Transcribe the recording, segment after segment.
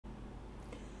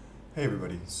Hey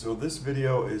everybody, so this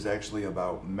video is actually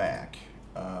about Mac,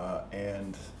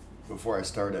 and before I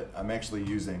start it, I'm actually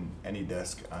using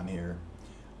AnyDesk on here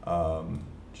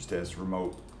just as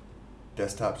remote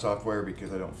desktop software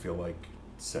because I don't feel like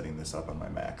setting this up on my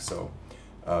Mac. So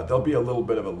there'll be a little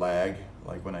bit of a lag,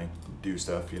 like when I do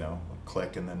stuff,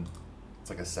 click and then it's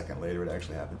like a second later it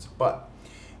actually happens. But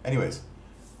anyways,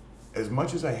 as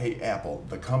much as I hate Apple,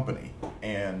 the company,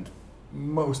 and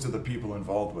most of the people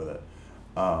involved with it,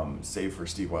 save for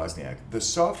Steve Wozniak, the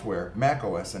software,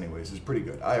 macOS anyways, is pretty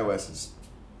good. iOS is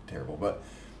terrible, but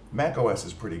macOS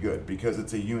is pretty good because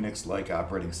it's a Unix-like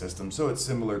operating system. So it's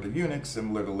similar to Unix,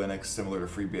 similar to Linux, similar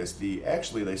to FreeBSD.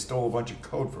 Actually, they stole a bunch of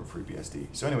code from FreeBSD.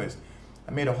 So anyways,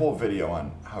 I made a whole video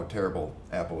on how terrible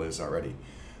Apple is already.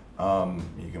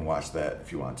 You can watch that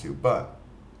if you want to. But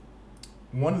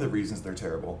one of the reasons they're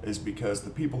terrible is because the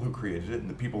people who created it and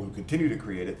the people who continue to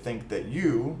create it think that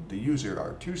you, the user,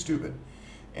 are too stupid.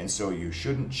 And so you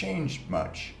shouldn't change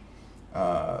much.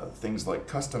 Things like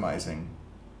customizing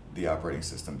the operating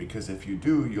system, because if you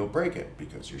do, you'll break it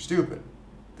because you're stupid.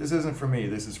 This isn't from me,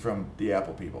 this is from the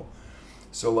Apple people.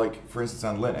 So like, for instance,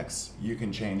 on Linux, you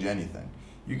can change anything.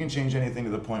 You can change anything to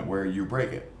the point where you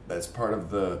break it. That's part of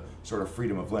the sort of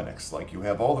freedom of Linux. Like, you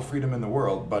have all the freedom in the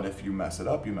world, but if you mess it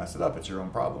up, you mess it up. It's your own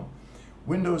problem.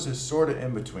 Windows is sort of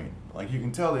in between. Like, you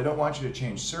can tell they don't want you to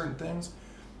change certain things,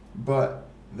 but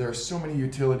there are so many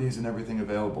utilities and everything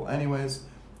available anyways,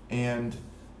 and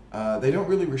they don't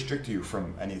really restrict you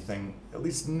from anything, at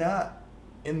least not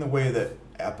in the way that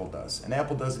Apple does. And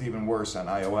Apple does it even worse on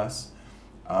iOS,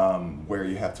 where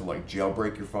you have to like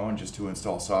jailbreak your phone just to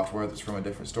install software that's from a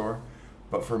different store.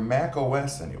 But for Mac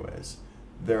OS anyways,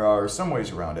 there are some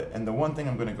ways around it, and the one thing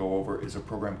I'm going to go over is a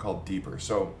program called Deeper.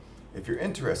 So if you're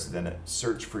interested in it,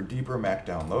 search for Deeper Mac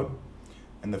Download.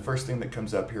 And the first thing that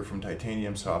comes up here from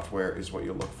Titanium Software is what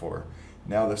you'll look for.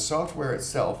 Now, the software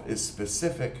itself is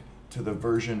specific to the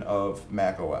version of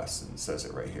macOS, and it says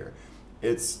it right here.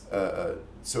 It's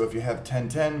so if you have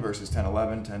 10.10 versus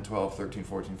 10.11, 10.12, 13,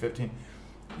 14, 15,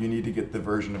 you need to get the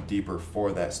version of Deeper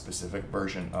for that specific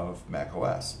version of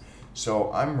macOS.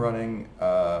 So I'm running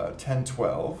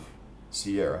 10.12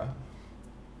 Sierra.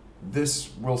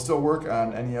 This will still work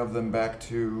on any of them back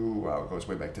to, well, it goes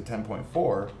way back to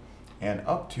 10.4. and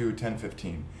up to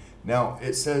 10.15. Now,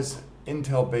 it says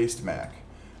Intel-based Mac.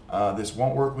 This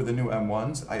won't work with the new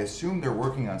M1s. I assume they're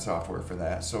working on software for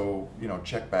that, so,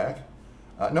 check back.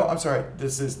 No, I'm sorry,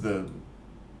 this is the,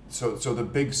 so the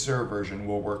Big Sur version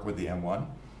will work with the M1,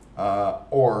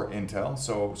 or Intel,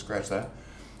 so scratch that.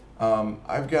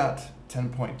 I've got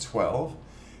 10.12,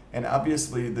 and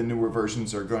obviously the newer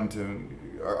versions are going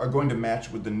to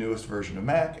match with the newest version of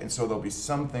Mac, and so there'll be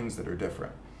some things that are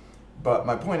different. But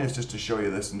my point is just to show you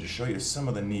this and to show you some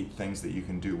of the neat things that you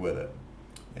can do with it.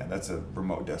 Yeah, that's a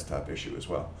remote desktop issue as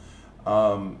well.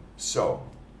 So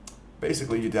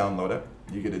basically you download it,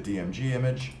 you get a DMG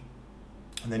image,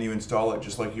 and then you install it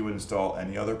just like you would install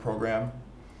any other program,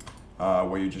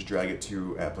 where you just drag it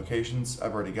to applications.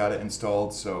 I've already got it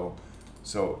installed, so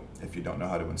if you don't know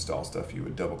how to install stuff, you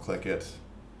would double click it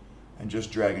and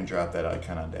just drag and drop that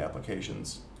icon onto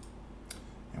applications.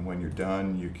 And when you're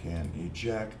done, you can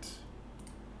eject,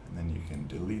 and then you can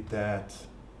delete that.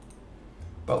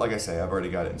 But like I say, I've already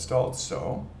got it installed,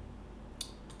 so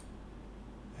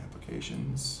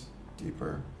applications,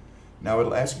 Deeper. Now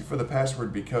it'll ask you for the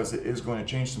password because it is going to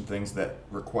change some things that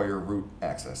require root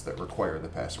access, that require the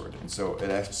password. And so it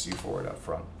asks you for it up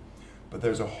front. But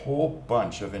there's a whole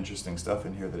bunch of interesting stuff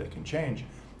in here that it can change,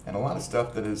 and a lot of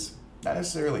stuff that is not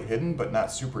necessarily hidden, but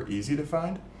not super easy to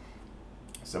find.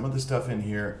 Some of the stuff in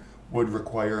here would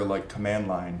require like command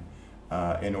line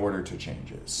in order to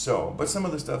change it. So, but some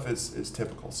of the stuff is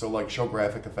typical. So like show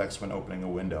graphic effects when opening a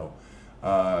window,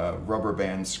 rubber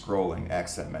band scrolling,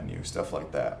 accent menu, stuff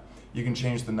like that. You can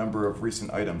change the number of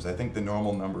recent items. I think the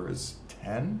normal number is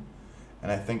 10,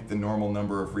 and I think the normal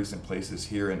number of recent places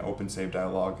here in Open Save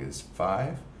Dialog is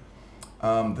 5.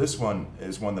 This one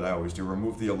is one that I always do.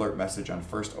 Remove the alert message on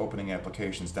first opening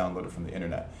applications downloaded from the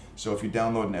internet. So if you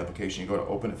download an application, you go to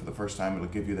open it for the first time, it'll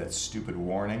give you that stupid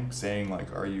warning saying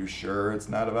like, are you sure it's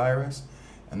not a virus?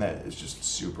 And that is just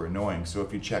super annoying. So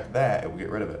if you check that, it will get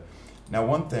rid of it. Now,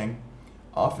 one thing,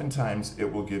 oftentimes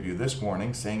it will give you this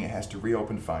warning saying it has to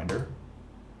reopen Finder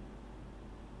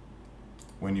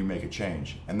when you make a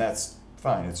change. And that's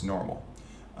fine, it's normal.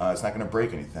 It's not going to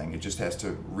break anything. It just has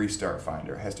to restart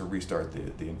Finder. It has to restart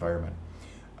the environment.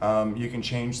 You can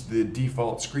change the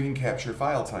default screen capture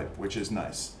file type, which is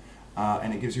nice.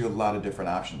 And it gives you a lot of different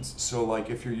options. So like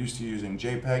if you're used to using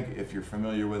JPEG, if you're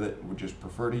familiar with it, would just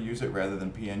prefer to use it rather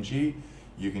than PNG,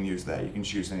 you can use that. You can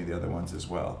choose any of the other ones as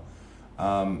well.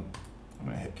 I'm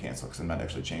going to hit cancel because I'm not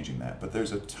actually changing that, but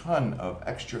there's a ton of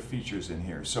extra features in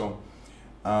here. So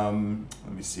let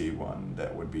me see one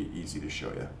that would be easy to show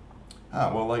you.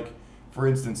 Well, like for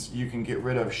instance, you can get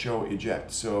rid of show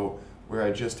eject. So where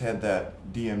I just had that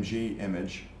DMG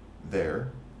image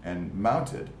there and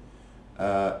mounted,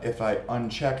 if I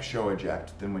uncheck show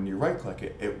eject, then when you right click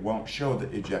it, it won't show the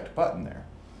eject button there.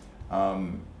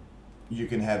 You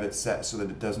can have it set so that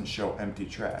it doesn't show empty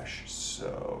trash.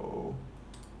 So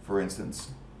for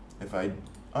instance, if I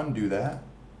undo that,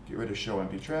 get rid of show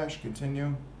empty trash,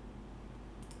 continue,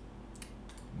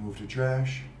 move to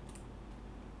trash,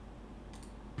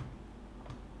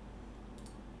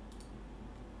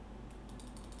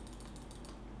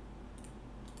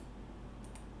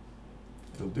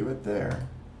 it'll do it there,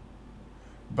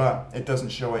 but it doesn't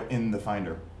show it in the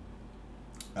Finder.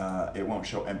 It won't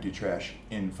show empty trash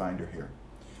in Finder here.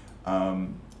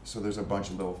 So there's a bunch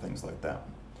of little things like that.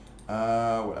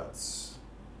 What else?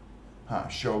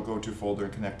 Show go to folder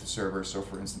and connect to server. So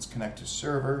for instance, connect to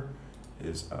server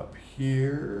is up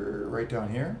here, right down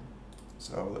here.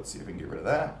 So let's see if we can get rid of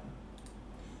that.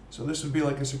 So this would be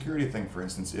like a security thing, for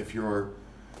instance, if you're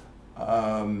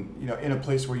in a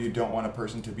place where you don't want a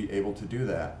person to be able to do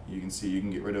that, you can see you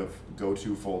can get rid of go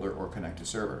to folder or connect to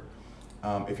server.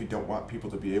 If you don't want people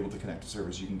to be able to connect to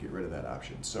servers, you can get rid of that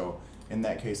option. So in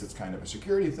that case, it's kind of a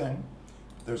security thing.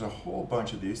 There's a whole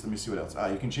bunch of these. Let me see what else.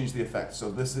 You can change the effect.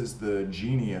 So this is the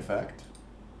genie effect.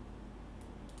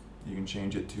 You can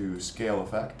change it to scale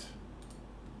effect.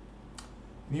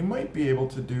 And you might be able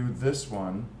to do this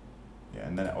one. Yeah,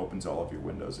 and then it opens all of your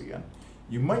windows again.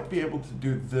 You might be able to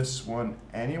do this one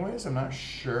anyways, I'm not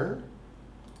sure.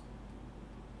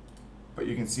 But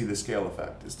you can see the scale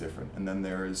effect is different. And then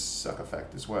there is suck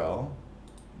effect as well.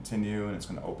 Continue, and it's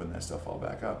going to open that stuff all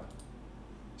back up.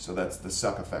 So that's the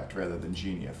suck effect rather than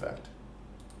genie effect.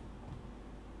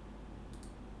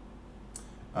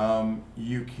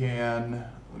 You can,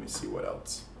 let me see what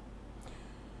else.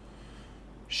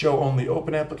 Show only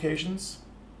open applications.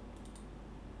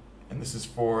 And this is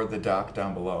for the dock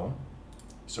down below.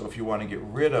 So if you want to get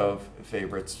rid of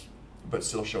favorites but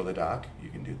still show the dock, you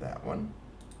can do that one.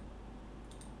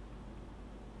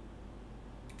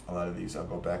 A lot of these I'll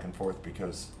go back and forth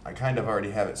because I kind of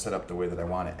already have it set up the way that I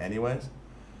want it anyways.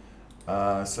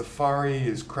 Safari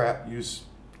is crap, use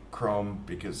Chrome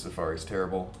because Safari is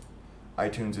terrible.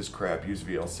 iTunes is crap, use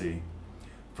VLC.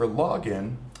 For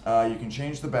login, you can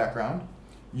change the background.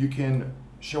 You can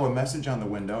show a message on the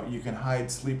window. You can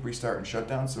hide sleep, restart, and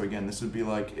shutdown. So again, this would be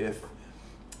like if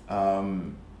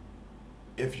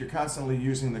you're constantly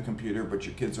using the computer but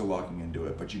your kids are logging into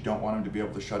it, but you don't want them to be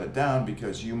able to shut it down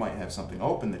because you might have something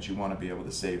open that you want to be able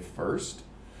to save first.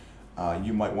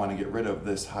 You might want to get rid of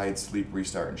this hide, sleep,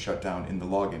 restart, and shutdown in the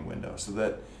login window so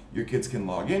that your kids can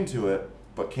log into it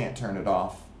but can't turn it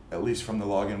off, at least from the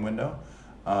login window.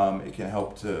 It can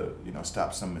help to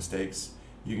stop some mistakes.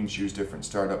 You can choose different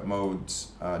startup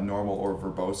modes, normal or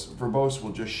verbose. Verbose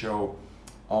will just show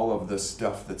all of the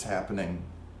stuff that's happening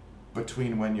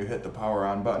between when you hit the power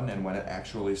on button and when it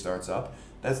actually starts up.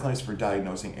 That's nice for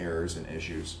diagnosing errors and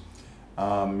issues.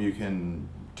 You can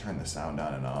turn the sound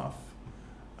on and off.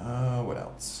 What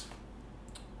else?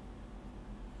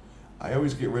 I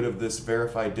always get rid of this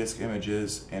verify disk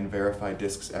images and verify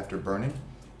disks after burning.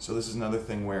 So this is another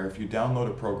thing where if you download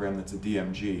a program that's a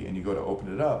DMG and you go to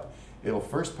open it up, it'll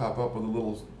first pop up with a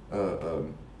little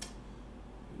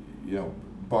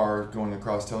bar going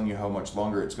across telling you how much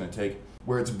longer it's going to take,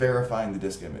 where it's verifying the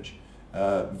disk image,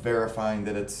 verifying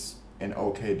that it's an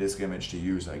okay disk image to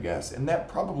use, I guess. And that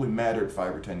probably mattered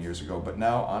 5 or 10 years ago, but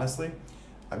now, honestly,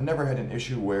 I've never had an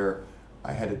issue where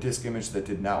I had a disk image that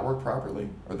did not work properly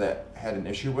or that had an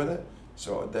issue with it.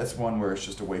 So that's one where it's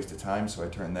just a waste of time, so I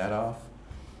turn that off.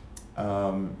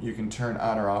 You can turn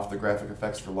on or off the graphic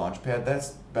effects for Launchpad.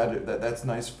 That's better. That's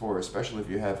nice for, especially if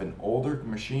you have an older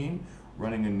machine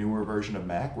running a newer version of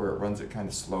Mac where it runs it kind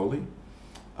of slowly.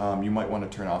 You might want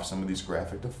to turn off some of these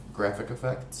graphic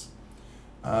effects.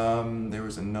 There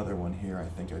was another one here I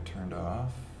think I turned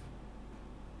off.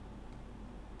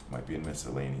 Might be in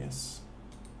miscellaneous.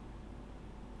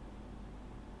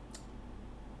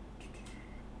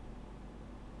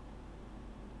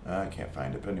 I can't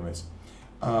find it, but anyways.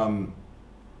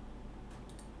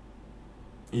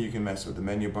 You can mess with the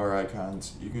menu bar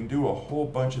icons. You can do a whole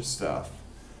bunch of stuff.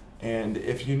 And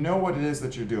if you know what it is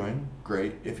that you're doing,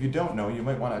 great. If you don't know, you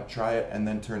might want to try it and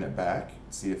then turn it back,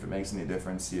 see if it makes any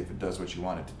difference, see if it does what you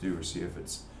want it to do, or see if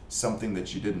it's something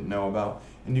that you didn't know about.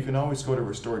 And you can always go to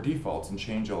restore defaults and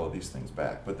change all of these things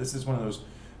back. But this is one of those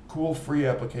cool free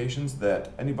applications that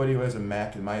anybody who has a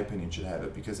Mac, in my opinion, should have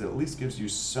it, because it at least gives you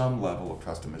some level of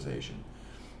customization.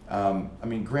 I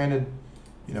mean, granted,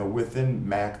 you know, within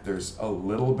Mac, there's a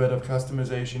little bit of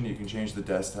customization. You can change the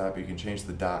desktop, you can change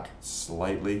the dock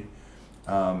slightly.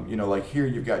 You know, like here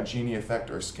you've got Genie effect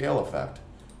or scale effect,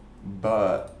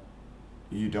 but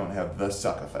you don't have the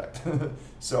suck effect.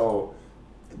 So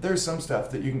there's some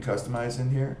stuff that you can customize in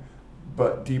here,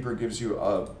 but Deeper gives you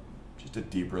just a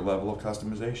deeper level of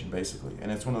customization, basically.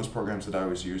 And it's one of those programs that I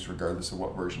always use regardless of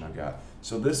what version I've got.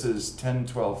 So this is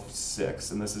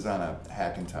 10.12.6, and this is on a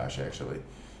Hackintosh, actually.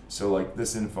 So like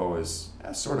this info is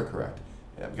sort of correct.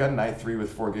 I've got an i3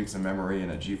 with 4 gigs of memory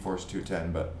and a GeForce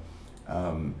 210, but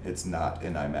it's not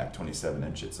an iMac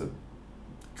 27-inch. It's a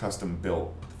custom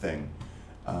built thing,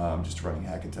 just running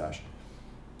Hackintosh.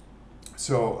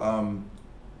 So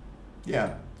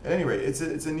yeah, at any rate, it's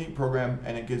a neat program,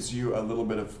 and it gives you a little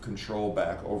bit of control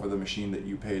back over the machine that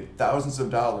you paid thousands of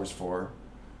dollars for,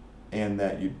 and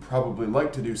that you'd probably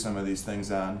like to do some of these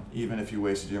things on, even if you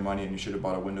wasted your money and you should have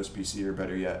bought a Windows PC, or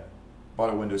better yet,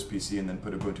 bought a Windows PC and then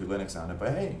put Ubuntu Linux on it. But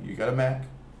hey, you got a Mac.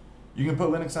 You can put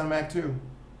Linux on a Mac too.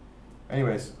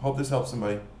 Anyways, hope this helps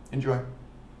somebody. Enjoy.